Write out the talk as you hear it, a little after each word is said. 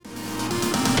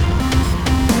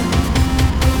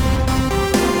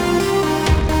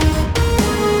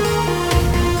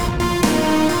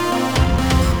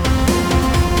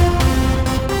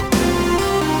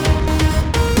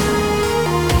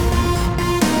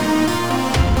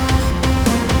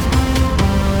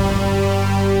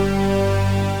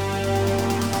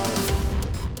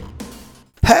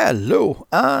Hello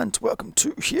and welcome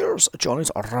to Here's Johnny's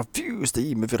Reviews,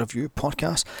 the movie review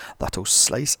podcast that'll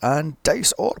slice and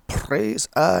dice or praise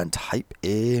and hype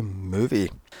a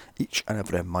movie. Each and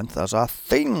every month there's a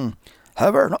thing.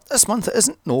 However, not this month. It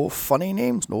isn't. No funny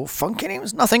names, no funky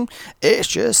names, nothing. It's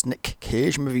just Nick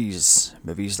Cage movies.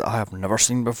 Movies that I have never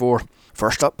seen before.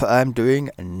 First up, I'm doing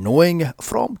Knowing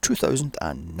from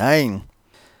 2009.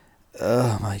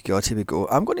 Oh my god, here we go.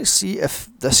 I'm going to see if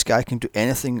this guy can do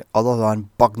anything other than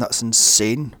Bugnuts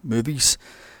Insane movies.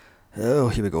 Oh,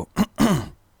 here we go.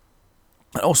 And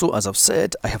also, as I've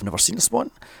said, I have never seen this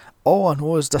one. All I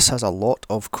know is this has a lot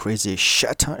of crazy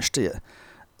shit attached to it.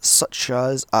 Such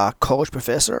as a college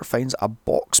professor finds a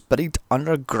box buried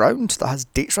underground that has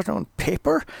dates written on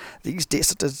paper. These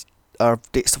dates are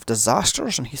dates of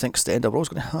disasters, and he thinks the end of the world is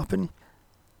going to happen.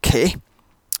 Okay.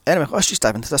 Anyway, let's just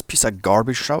dive into this piece of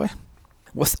garbage, shall we?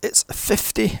 With its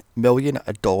 $50 million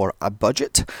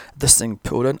budget, this thing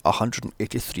pulled in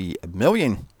 $183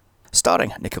 million.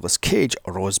 Starring Nicolas Cage,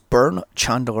 Rose Byrne,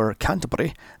 Chandler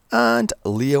Canterbury, and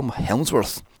Liam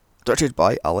Hemsworth. Directed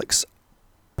by Alex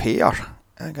Payer.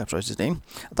 I think that's his name.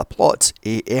 The plot: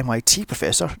 a MIT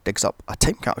professor digs up a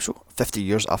time capsule 50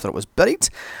 years after it was buried.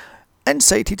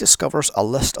 Inside, he discovers a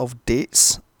list of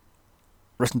dates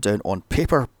written down on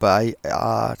paper by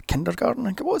a kindergarten, I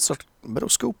think it was, or middle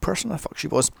school person, I thought she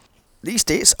was. These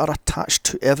dates are attached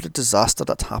to every disaster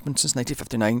that happened since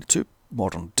 1959 to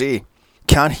modern day.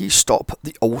 Can he stop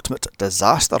the ultimate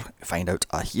disaster? Find out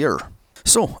here.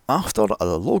 So, after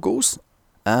the logos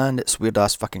and its weird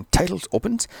ass fucking titles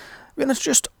opened, we're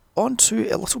introduced onto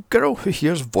a little girl who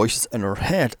hears voices in her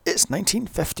head. It's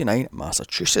 1959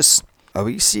 Massachusetts.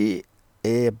 We see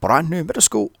a brand new middle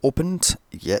school opened,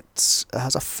 yet it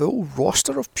has a full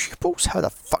roster of pupils. How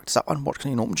the fuck does that one work? Can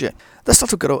you know yet? This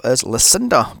little girl is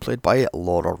Lucinda, played by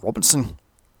Laura Robinson.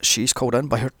 She's called in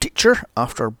by her teacher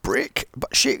after a break,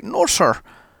 but she ignores her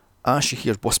as she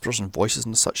hears whispers and voices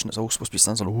and such, and it's all supposed to be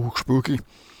sounds like, spooky.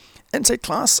 Inside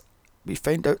class, we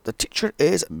find out the teacher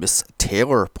is Miss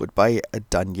Taylor, played by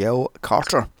Danielle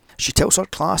Carter. She tells her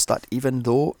class that even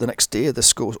though the next day the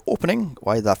school is opening,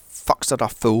 why the fuck's there a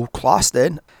full class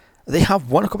then? They have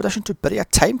won a competition to bury a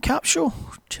time capsule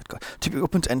to be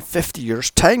opened in 50 years'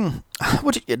 time.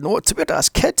 Wouldn't you know, it's a weird ass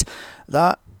kid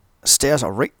that stares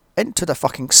right into the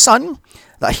fucking sun,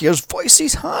 that hears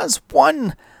voices, has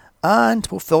won, and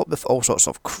will fill it with all sorts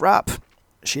of crap.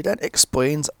 She then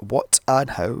explains what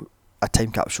and how a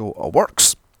time capsule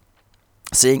works,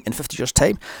 saying in 50 years'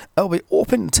 time it'll be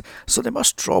opened, so they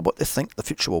must draw what they think the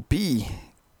future will be.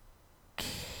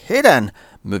 Okay then,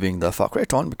 moving the fuck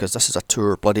right on, because this is a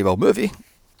tour bloody well movie.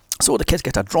 So the kids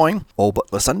get a drawing, all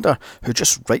but Lucinda, who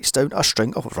just writes down a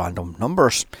string of random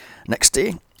numbers. Next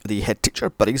day, the head teacher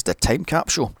buries the time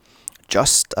capsule.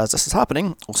 Just as this is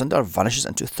happening, Lucinda vanishes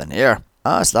into thin air.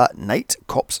 As that night,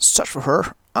 cops search for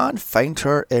her and find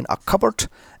her in a cupboard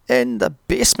in the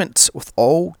basement with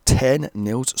all 10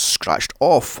 nails scratched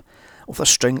off, with a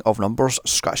string of numbers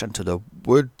scratched into the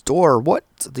wood door. What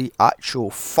the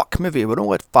actual fuck movie? We're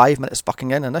only 5 minutes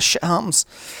fucking in and this shit happens.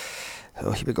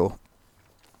 Oh, here we go.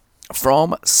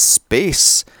 From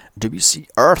space, do we see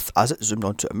Earth as it zoomed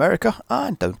onto America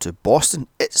and down to Boston?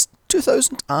 It's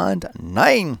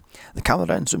 2009. The camera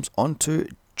then zooms onto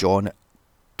John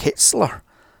Ketzler,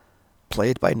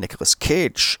 played by Nicolas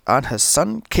Cage, and his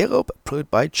son Caleb,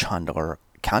 played by Chandler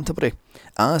Canterbury,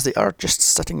 as they are just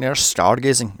sitting there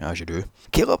stargazing, as you do.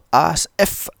 Caleb asks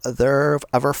if they've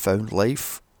ever found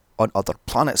life on other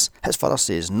planets. His father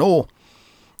says no,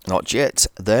 not yet,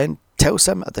 then tells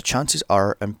him the chances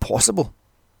are impossible.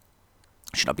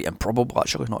 Should not be improbable,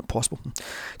 actually, not impossible.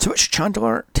 To which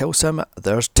Chandler tells him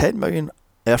there's 10 million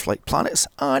Earth-like planets,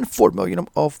 and 4 million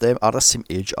of them are the same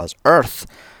age as Earth.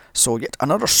 So yet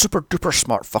another super duper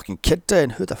smart fucking kid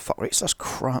then. Who the fuck writes this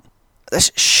crap? This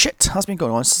shit has been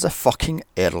going on since the fucking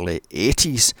early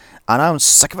 80s. And I'm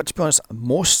sick of it, to be honest.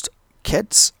 Most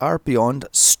kids are beyond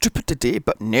stupid today,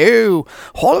 but no.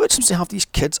 Hollywood seems to have these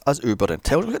kids as uber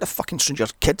intelligent. Look at the fucking Stranger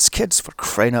kids for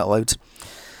crying out loud.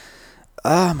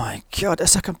 Oh my god,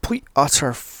 it's a complete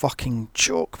utter fucking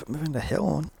joke. But moving the hell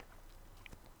on.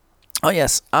 Oh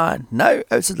yes, and now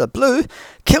out of the blue,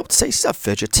 Caleb says he's a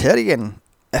vegetarian.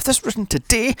 If this was written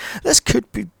today, this could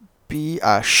be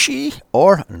a she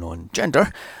or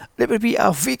non-gender. It would be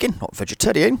a vegan, not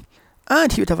vegetarian,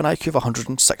 and he would have an IQ of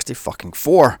 160 fucking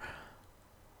 4.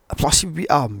 Plus he would be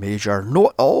a major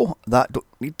know-it-all that don't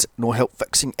need no help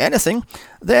fixing anything,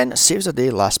 then saves the day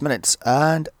last minute.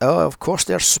 And of course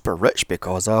they're super rich,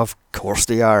 because of course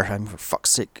they are. And for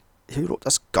fuck's sake, who wrote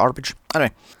this garbage?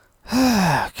 Anyway,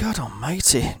 God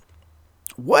almighty.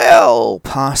 Well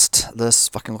past this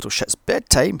fucking little shit's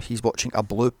bedtime, he's watching a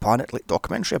Blue Planet like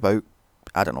documentary about,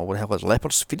 I don't know what the hell it is,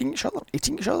 leopards feeding each other,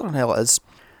 eating each other, and hell it is.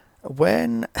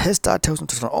 When his dad tells him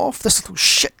to turn it off, this little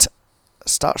shit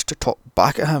starts to talk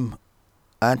back at him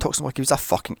and talks to him like he was a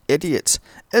fucking idiot.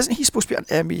 Isn't he supposed to be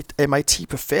an MIT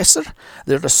professor?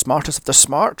 They're the smartest of the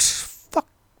smart. Fuck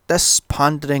this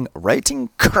pandering writing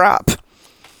crap.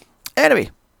 Anyway,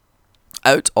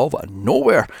 out of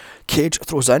nowhere, Cage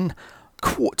throws in,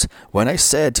 quote, "When I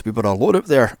said we were alone out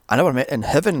there, I never met in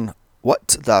heaven.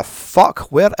 What the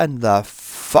fuck? Where in the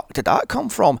fuck did that come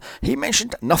from?" He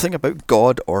mentioned nothing about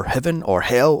God or heaven or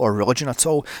hell or religion at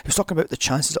all. He was talking about the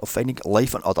chances of finding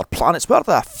life on other planets. Where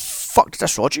the fuck did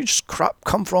this religious crap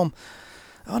come from?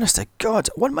 Honest to God,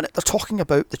 1 minute they're talking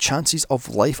about the chances of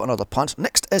life on other planets.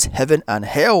 Next is heaven and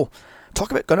hell. Talk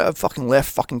about going out of fucking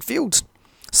left fucking field.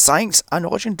 Science and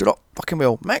religion do not fucking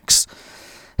well mix.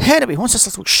 Anyway, once this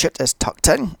little shit is tucked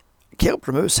in, Caleb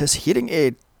removes his hearing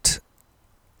aid.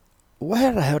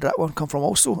 Where the hell did that one come from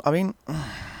also? I mean,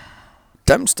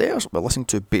 downstairs, we're listening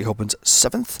to Beethoven's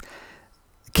 7th.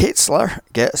 Ketzler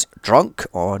gets drunk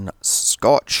on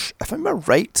scotch. If I remember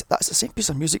right, that's the same piece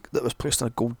of music that was placed on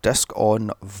a gold disc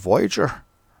on Voyager.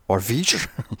 Or Voyager.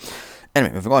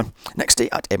 Anyway, moving on. Next day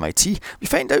at MIT, we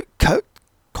find out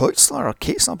Ketzler, or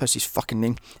Ketzler, that's his fucking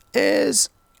name, is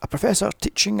a professor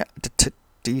teaching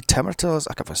determinism.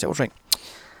 I can't say that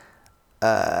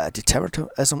right.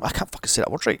 Determinism. I can't fucking say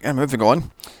that word right. And moving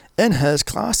on. In his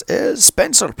class is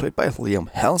Spencer, played by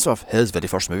Liam Hemsworth, his very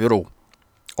first movie role.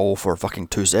 All for fucking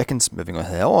 2 seconds. Moving on the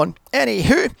hell on.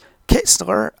 Anywho,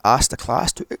 Ketzler asked the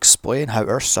class to explain how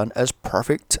our sun is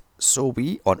perfect so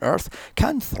we on Earth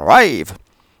can thrive.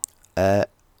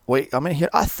 Wait, I'm in here.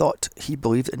 I thought he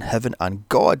believed in heaven and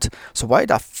God. So why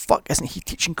the fuck isn't he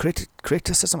teaching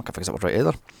criticism? I can't figure that right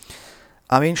either.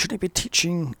 I mean, shouldn't he be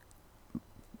teaching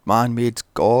man made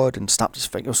God and snapped his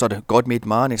finger? Sorry, God made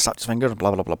man and snapped his finger and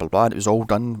blah blah blah blah blah. And it was all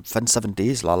done within 7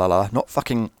 days. La la la. Not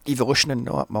fucking evolution and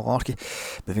all that malarkey.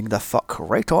 Moving the fuck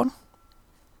right on.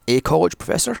 A college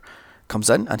professor comes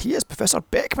in and he is Professor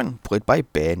Beckman, played by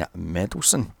Ben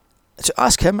Mendelsohn, to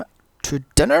ask him to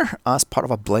dinner as part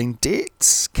of a blind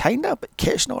date, kinda, but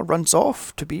Ketzler runs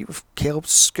off to be with Caleb's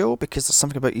school because there's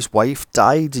something about his wife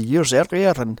died years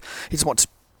earlier and he doesn't want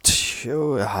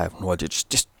to, I have no idea,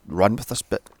 just run with this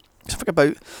bit. Something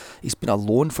about he's been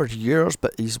alone for years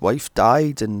but his wife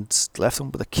died and left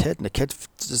him with a kid and the kid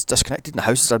is disconnected and the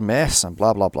house is a mess and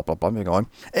blah blah blah blah blah. Moving on.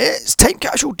 It's time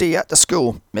capsule day at the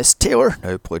school. Miss Taylor,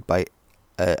 now played by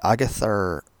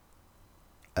Agatha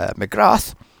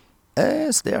McGrath,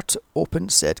 is there to open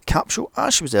said capsule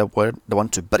as she was the one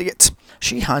to bury it.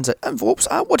 She hands out envelopes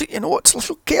and what do you know, it's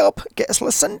little Caleb gets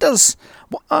Lucinda's.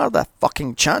 What are the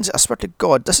fucking chances? I swear to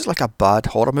God, this is like a bad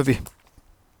horror movie.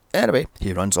 Anyway,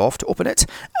 he runs off to open it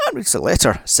and reads the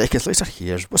letter. Seconds later, he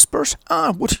hears whispers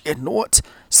and what do you know it,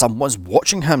 someone's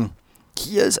watching him.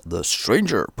 He is the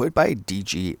stranger, played by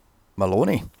D.G.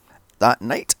 Maloney. That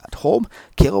night at home,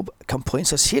 Caleb complains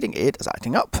his hearing aid is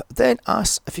acting up, then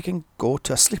asks if he can go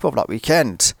to a sleepover that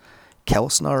weekend.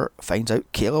 Ketzler finds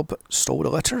out Caleb stole the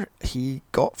letter he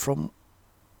got from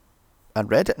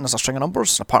and read it, and there's a string of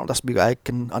numbers. And apparently this guy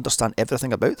can understand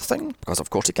everything about the thing, because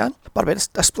of course he can. But I mean,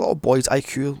 this little boy's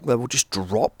IQ level just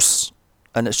drops,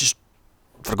 and it's just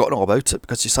forgotten all about it,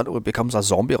 because he suddenly becomes a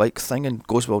zombie-like thing and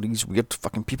goes with all these weird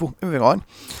fucking people. Moving on.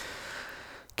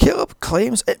 Caleb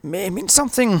claims it may mean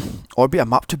something, or be a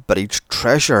map to buried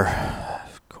treasure.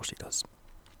 Of course he does.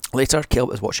 Later,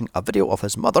 Caleb is watching a video of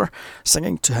his mother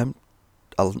singing to him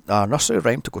a nursery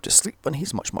rhyme to go to sleep when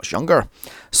he's much, much younger.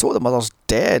 So the mother's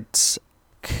dead.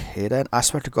 Okay then, I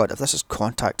swear to God, if this is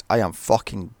Contact, I am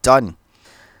fucking done.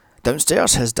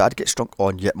 Downstairs, his dad gets drunk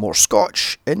on yet more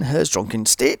scotch. In his drunken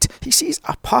state, he sees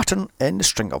a pattern in the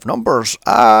string of numbers,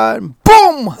 and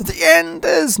boom! The end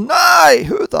is nigh!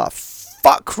 Who the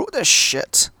fuck wrote this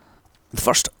shit? The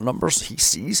first numbers he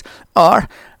sees are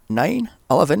 9,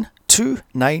 11, 2,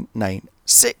 9, 9,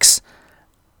 6.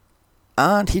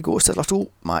 And he goes to the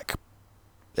little Mac,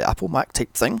 the Apple Mac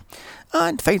type thing,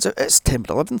 and finds out it's 10th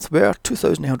 11th, where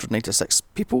 2,996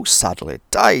 people sadly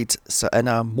died. So in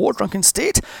a more drunken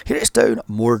state, he writes down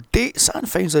more dates and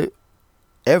finds out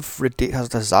every date has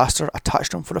a disaster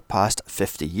attached to him for the past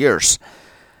 50 years.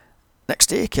 Next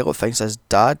day, Caleb finds his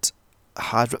dad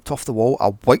had ripped off the wall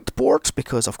a whiteboard,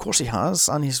 because of course he has,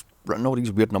 and he's written all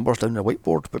these weird numbers down the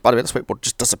whiteboard. But by the way, this whiteboard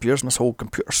just disappears, and this whole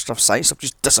computer stuff, science stuff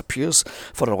just disappears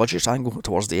for a religious angle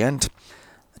towards the end.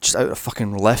 Just out of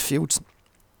fucking left field.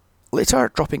 Later,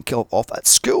 dropping Caleb off at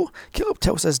school, Caleb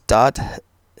tells his dad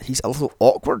he's a little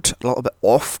awkward, a little bit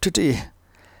off today.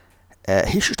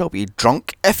 He should still be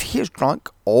drunk. If he is drunk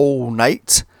all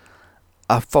night,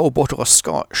 a full bottle of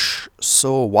scotch.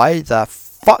 So why the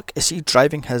fuck is he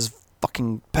driving his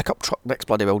fucking pickup truck next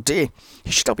bloody well day?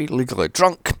 He should still be legally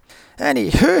drunk.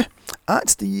 Anywho,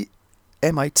 at the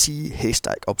MIT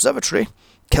Haystack Observatory,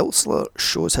 Kitzler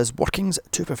shows his workings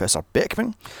to Professor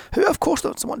Beckman, who of course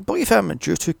doesn't want to believe him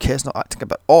due to Kez not acting a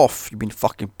bit off. You've been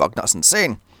fucking bugged, that's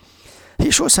insane.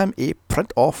 He shows him a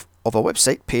print off of a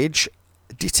website page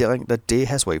detailing the day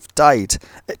his wife died.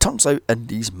 It turns out in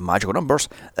these magical numbers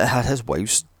it had his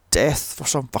wife's death for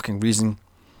some fucking reason.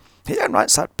 He then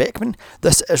rants at Beckman,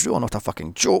 this is real, not a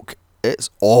fucking joke. It's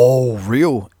all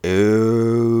real.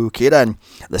 Okay then,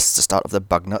 this is the start of the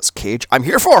Bugnuts cage I'm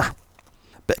here for.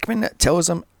 Beckman tells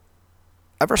him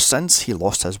ever since he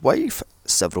lost his wife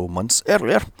several months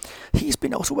earlier, he's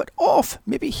been a little bit off.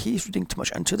 Maybe he's reading too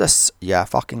much into this, yeah,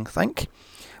 fucking think.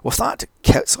 With that,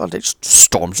 Kitzler just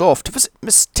storms off to visit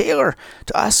Miss Taylor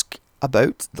to ask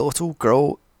about the little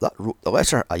girl that wrote the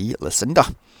letter, i.e.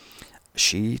 Lucinda.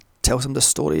 She tells him the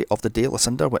story of the day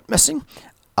Lucinda went missing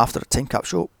after the time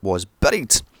capsule was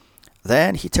buried.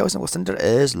 Then he tells him Lucinda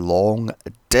is long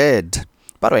dead.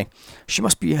 By the way, she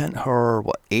must be in her,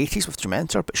 80s with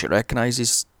dementia, but she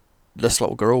recognises this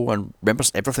little girl and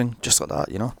remembers everything just like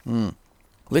that, you know.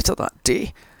 Later that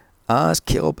day, as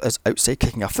Caleb is outside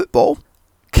kicking a football,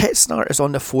 Kitzler is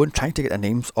on the phone trying to get the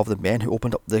names of the men who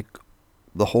opened up the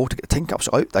hole to get the time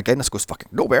capsule out. Again, this goes fucking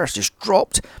nowhere, it's just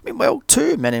dropped. Meanwhile,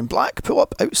 two men in black pull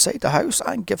up outside the house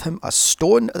and give him a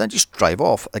stone and then just drive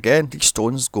off. Again, these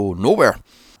stones go nowhere.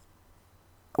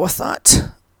 With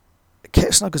that,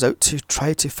 Kitzler goes out to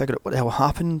try to figure out what the hell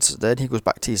happened. Then he goes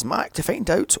back to his Mac to find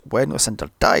out when Lucinda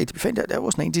died. We find out it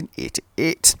was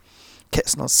 1988.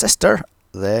 Kitzler's sister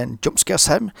then jump scares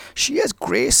him. She is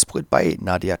Grace, played by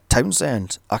Nadia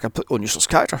Townsend, a completely useless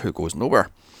character who goes nowhere.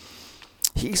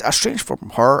 He's estranged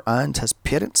from her and his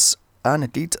parents, and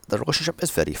indeed the relationship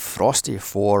is very frosty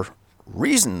for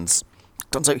reasons.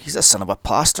 Turns out he's the son of a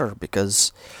pastor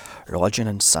because religion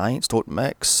and science don't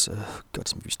mix. God,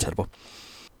 this movie's terrible.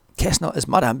 Kitzler is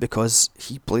mad at him because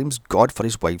he blames God for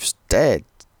his wife's death.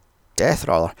 This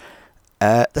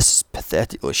is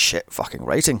pathetically shit fucking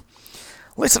writing.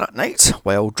 Later at night,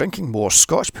 while drinking more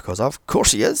scotch, because of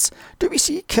course he is, do we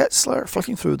see Kitzler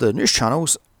flicking through the news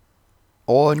channels.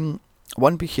 On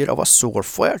one we hear of a solar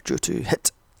flare due to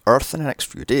hit Earth in the next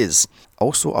few days.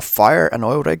 Also a fire in an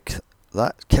oil rig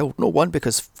that killed no one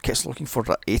because Kitzler looking for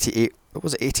the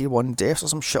 81 deaths or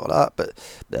some shit like that,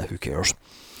 but who cares.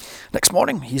 Next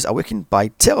morning, he's awakened by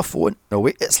telephone. No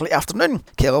wait, it's late afternoon.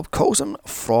 Caleb calls him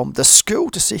from the school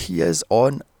to say he is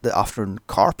on the afternoon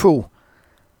carpool.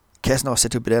 Kitzler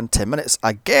said he'll be there in 10 minutes.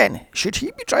 Again, should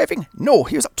he be driving? No,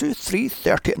 he was up to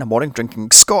 3:30 in the morning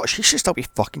drinking scotch. He should still be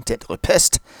fucking technically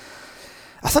pissed.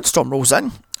 A thunderstorm rolls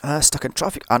in, stuck in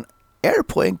traffic. An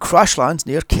airplane crash lands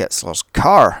near Kitzler's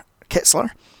car.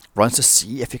 Kitzler runs to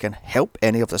see if he can help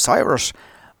any of the survivors.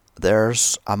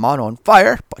 There's a man on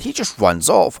fire, but he just runs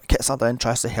off. Kitzler then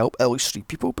tries to help at least 3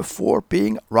 people before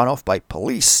being run off by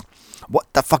police. What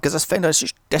the fuck is this Final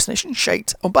Destination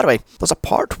shite? Oh, by the way, there's a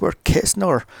part where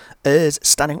Kitzler is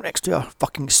standing next to a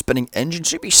fucking spinning engine,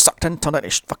 so he'd be sucked in, turned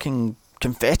into fucking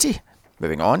confetti.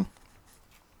 Moving on.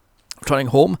 Returning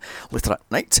home later at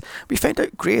night, we find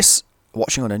out Grace,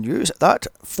 watching on the news, that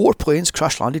 4 planes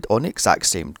crash landed on the exact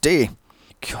same day.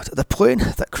 God, the plane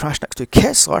that crashed next to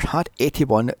Kitzler had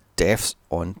 81 deaths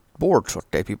on board, or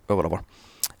dead people, or whatever.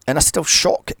 In a state of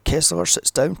shock, Kitzler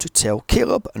sits down to tell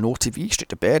Caleb no TV, straight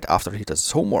to bed after he does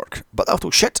his homework. But the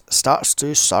little shit starts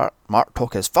to smart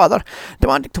talk his father,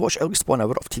 demanding to watch at least 1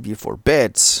 hour of TV before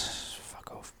bed.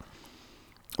 Fuck off.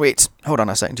 Wait, hold on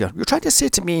a second here. You're trying to say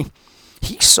to me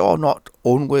he saw not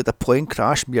only the plane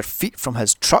crash mere feet from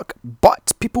his truck,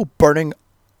 but people burning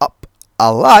up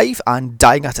alive and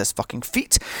dying at his fucking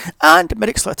feet, and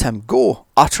medics let him go.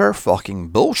 Utter fucking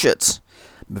bullshit.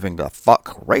 Moving the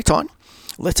fuck right on.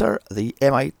 Later, the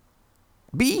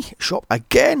MIB shop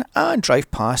again and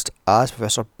drive past as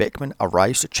Professor Beckman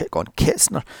arrives to check on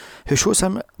Kitzler, who shows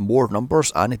him more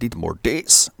numbers and indeed more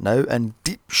dates. Now in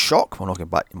deep shock, we're not going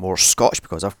back to more scotch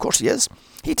because of course he is,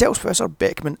 he tells Professor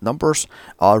Beckman numbers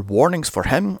are warnings for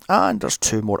him and there's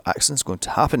 2 more accidents going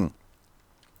to happen.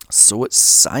 So it's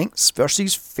science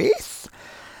versus faith.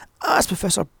 As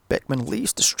Professor Beckman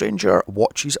leaves, the stranger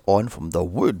watches on from the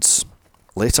woods.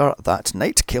 Later that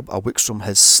night, Caleb awakes from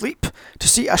his sleep to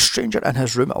see a stranger in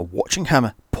his room watching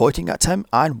him, pointing at him,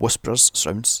 and whispers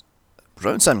surrounds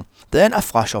him. Then a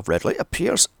flash of red light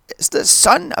appears. It's the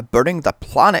sun burning the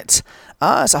planet.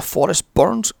 As a forest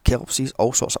burns, Caleb sees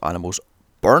all sorts of animals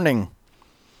burning.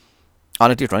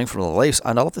 And indeed running from their lives.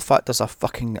 And I love the fact there's a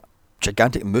fucking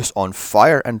gigantic moose on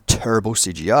fire in turbo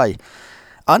CGI.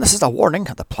 And this is a warning,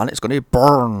 the planet is going to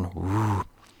burn. Ooh.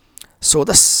 So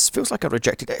this feels like a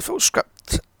rejected X-Files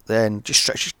script, then just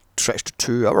stretched to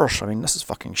 2 hours. I mean, this is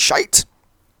fucking shite.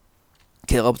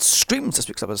 Caleb screams and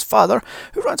speaks of his father,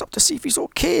 who runs up to see if he's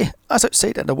okay. As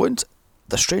outside in the woods,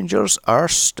 the strangers are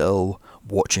still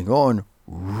watching on.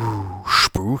 Ooh,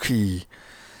 spooky.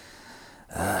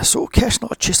 So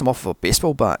Kessler chased him off with a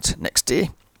baseball bat. Next day,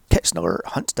 Kessler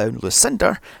hunts down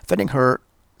Lucinda, finding her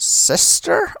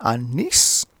sister and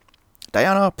niece.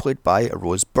 Diana, played by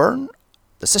Rose Byrne,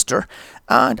 the sister,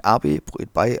 and Abby,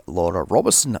 played by Laura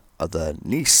Robinson, the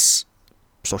niece.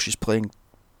 So she's playing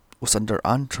Lucinda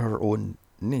and her own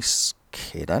niece.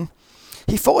 Okay then.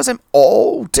 He follows him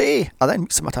all day and then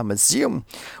meets him at a museum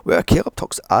where Caleb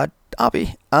talks to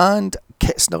Abby and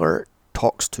Kessler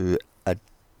talks to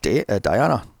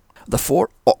Diana. The four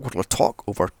awkwardly talk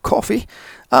over coffee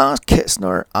as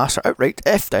Kessler asks her outright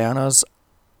if Diana's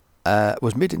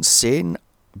was made insane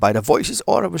by the voices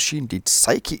or was she indeed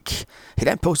psychic. He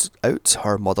then pulls out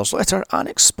her mother's letter and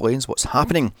explains what's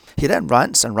happening. He then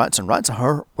rants and rants and rants at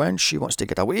her when she wants to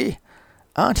get away.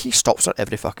 And he stops her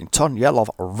every fucking turn. Yeah,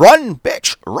 love, run,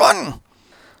 bitch, run!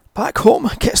 Back home,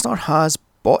 Kessler has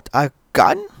bought a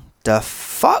gun. The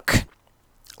fuck?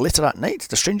 Later that night,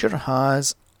 the stranger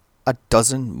has a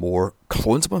dozen more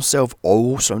clones of himself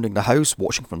all surrounding the house,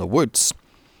 watching from the woods.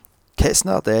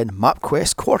 Kessler then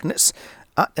MapQuest coordinates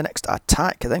at the next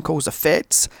attack, then calls the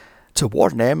feds to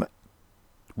warn them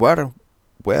where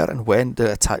and when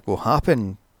the attack will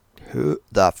happen. Who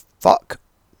the fuck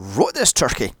wrote this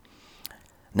turkey?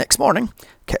 Next morning,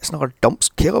 Kessler dumps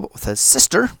Caleb with his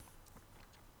sister,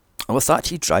 and with that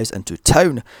he drives into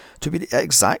town to be the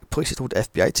exact place he told the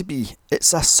FBI to be.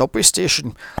 It's a subway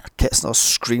station. Kessler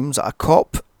screams at a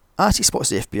cop as he spots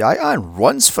the FBI and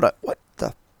runs for it. What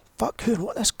the fuck? Who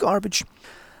wrote this garbage?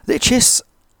 They chase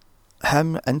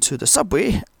him into the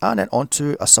subway and then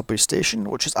onto a subway station,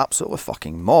 which is absolutely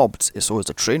fucking mobbed. So is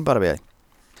the train, by the way.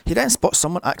 He then spots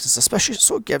someone acting suspicious,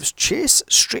 so gives chase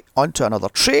straight onto another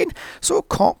train. So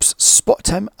cops spot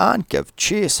him and give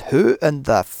chase. Who in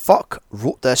the fuck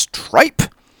wrote this tripe?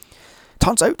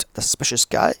 Turns out the suspicious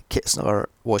guy Kessler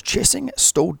was chasing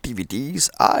stole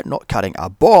DVDs and not carrying a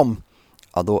bomb.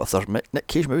 Although if they're Nick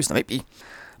Cage movies, they might be.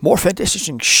 More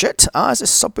fantastic shit as the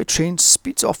subway train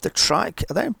speeds off the track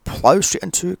and then ploughs straight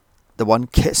into the one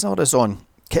Kessler is on.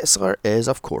 Kessler is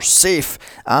of course safe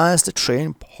as the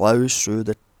train ploughs through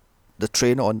the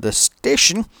train on the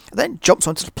station, then jumps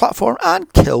onto the platform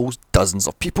and kills dozens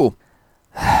of people.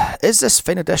 Is this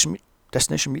Final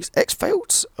Destination meets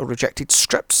X-Files or rejected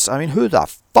scripts? I mean, who the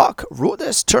fuck wrote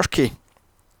this turkey?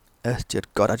 Dear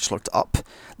God, I just looked it up.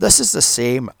 This is the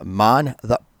same man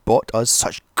that bought us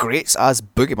such greats as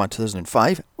Boogeyman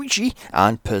 2005, Ouija,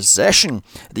 and Possession,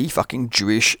 the fucking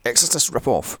Jewish Exorcist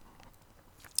ripoff.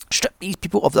 Strip these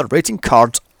people of their rating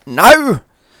cards now!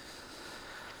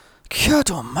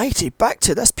 God almighty, back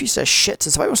to this piece of shit.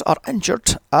 The survivors are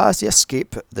injured as they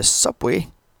escape the subway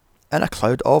in a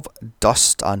cloud of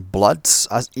dust and blood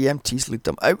as EMTs lead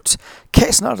them out.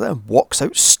 Kessler then walks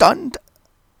out stunned,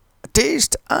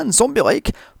 dazed and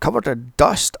zombie-like, covered in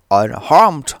dust,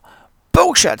 unharmed.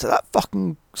 Bullshit, that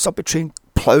fucking subway train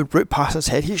ploughed right past his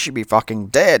head. He should be fucking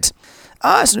dead.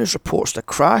 As the news reports the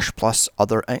crash plus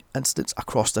other incidents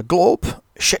across the globe,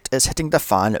 shit is hitting the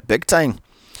fan big time.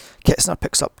 Kessler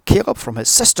picks up Caleb from his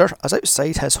sister as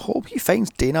outside his home he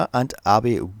finds Dana and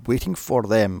Abby waiting for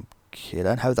them. Okay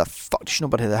then, how the fuck does she know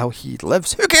where the hell he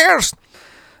lives? Who cares?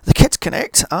 The kids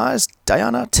connect as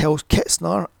Diana tells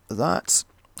Kessler that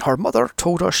her mother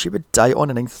told her she would die on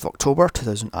the 9th of October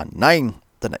 2009,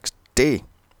 the next day.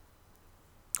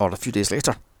 Or a few days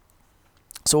later.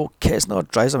 So Kessler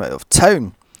drives them out of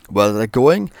town. Where are they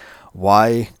going?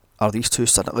 Why are these two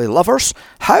suddenly lovers?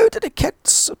 How did the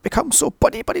kids become so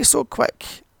buddy-buddy so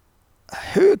quick?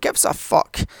 Who gives a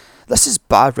fuck? This is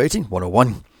bad writing 101.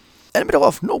 In the middle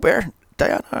of nowhere,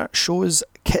 Diana shows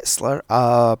Kessler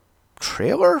a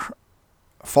trailer?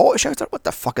 Fallout shelter? What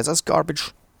the fuck is this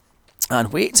garbage?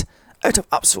 And wait, out of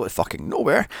absolutely fucking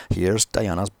nowhere, here's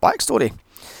Diana's backstory.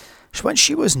 When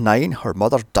she was 9, her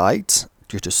mother died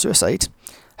due to suicide.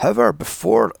 However,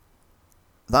 before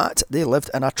that, they lived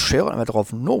in a trailer in the middle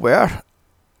of nowhere.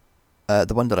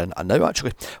 The one they're in now,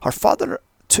 actually. Her father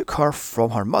took her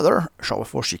from her mother short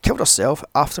before she killed herself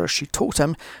after she told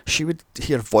him she would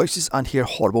hear voices and hear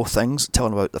horrible things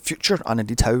telling about the future and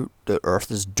indeed how the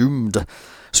earth is doomed.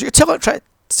 So you're trying to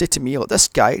say to me, like, this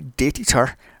guy dated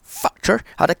her, fucked her,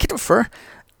 had a kid with her,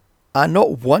 and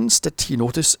not once did he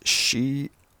notice she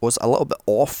was a little bit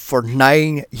off for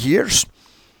 9 years.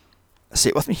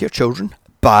 Say it with me here, children.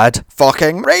 bad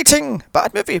fucking rating.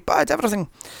 Bad movie, bad everything.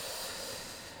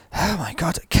 Oh my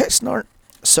god. Kitzner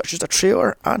searches the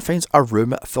trailer and finds a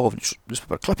room full of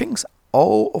newspaper clippings,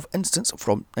 all of incidents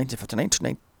from 1959 to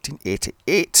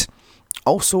 1988.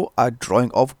 Also a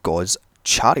drawing of God's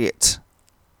chariot.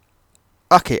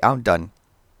 Okay, I'm done.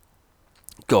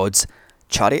 God's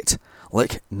chariot,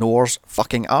 like Noah's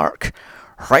fucking ark.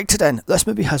 Right it in, this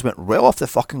movie has went well off the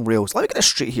fucking rails. Let me get this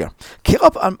straight here.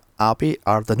 Caleb and Abby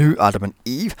are the new Adam and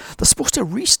Eve. They're supposed to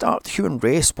restart the human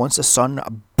race once the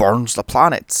sun burns the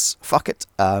planets. Fuck it.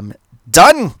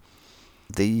 Done!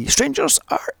 The strangers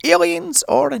are aliens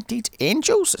or indeed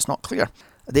angels, it's not clear.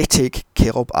 They take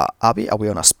Caleb and Abby away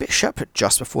on a spaceship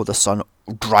just before the sun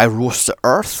dry roasts the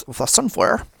earth with a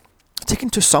sunflare, taken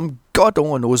to some god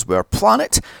only knows where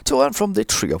planet to learn from the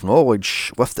Tree of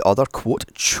Knowledge with the other,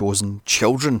 quote, chosen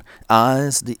children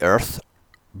as the earth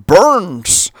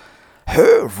burns.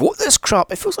 Who wrote this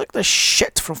crap? It feels like the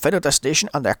shit from Final Destination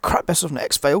and the crap bits of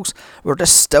X-Files were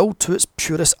distilled to its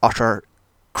purest utter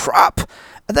crap,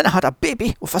 and then I had a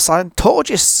baby with a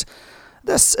Scientologist.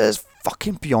 This is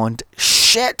fucking beyond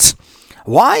shit.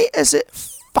 Why is it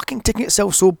fucking taking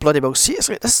itself so bloody well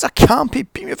seriously? This is a campy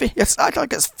B-movie. It's acting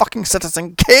like it's fucking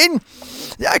Citizen Kane.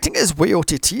 The acting is way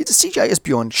OTT, the CGI is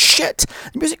beyond shit,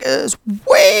 the music is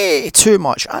way too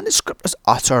much, and the script is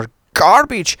utter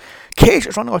garbage. Cage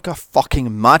is running like a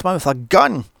fucking madman with a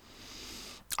gun.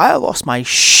 I lost my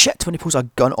shit when he pulls a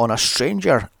gun on a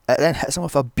stranger. It then hits him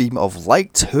with a beam of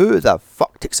light. Who the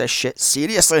fuck takes this shit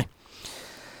seriously?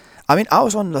 I mean, I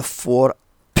was on the floor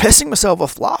pissing myself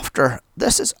with laughter.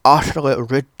 This is utterly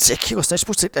ridiculous. They're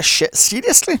supposed to take this shit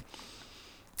seriously.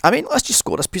 I mean, let's just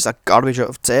score this piece of garbage out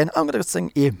of 10. I'm going to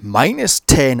sing a minus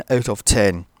 10 out of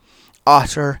 10.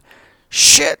 Utter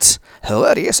shit.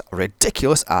 Hilarious,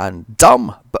 ridiculous, and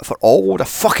dumb, but for all the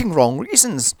fucking wrong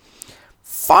reasons.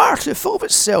 Far too full of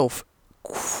itself.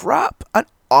 Crap and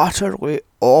utterly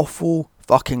awful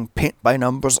fucking paint by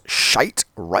numbers shite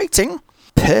writing.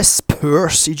 Piss poor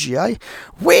CGI,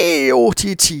 way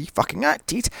OTT fucking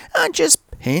acted, and just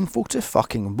painful to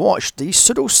fucking watch. The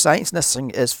pseudoscience in this thing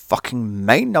is fucking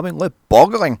mind-numbingly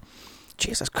boggling.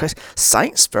 Jesus Christ,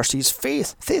 science versus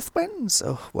faith. Faith wins.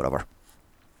 Oh, whatever.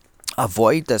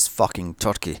 Avoid this fucking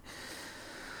turkey.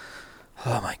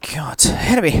 Oh my god.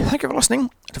 Anyway, thank you for listening.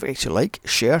 Don't forget to like,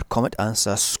 share, comment and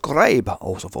subscribe.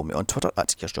 Also follow me on Twitter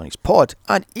at Here's Johnny's Pod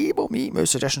and email me movie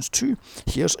suggestions to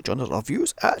Here's Johnny's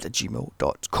Reviews at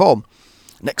gmail.com.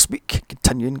 Next week,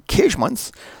 continuing Cage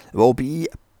Month, will be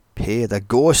Pay the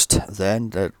Ghost.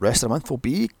 Then the rest of the month will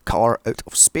be Colour Out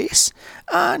of Space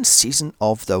and Season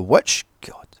of the Witch.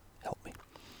 God, help me.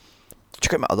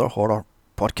 Check out my other horror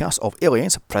podcasts of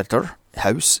Aliens, Predator,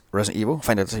 House, Resident Evil,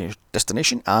 Final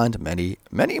Destination, and many,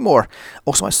 many more.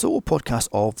 Also my solo podcast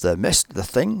of The Mist, The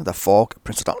Thing, The Fog,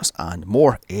 Prince of Darkness, and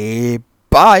more.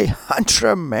 Bye, and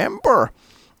remember,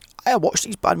 I watch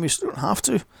these bad movies, so I don't have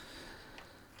to.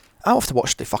 I have to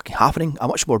watch The Fucking Happening, a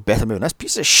much more better movie than this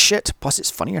piece of shit, plus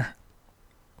it's funnier.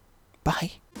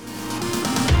 Bye.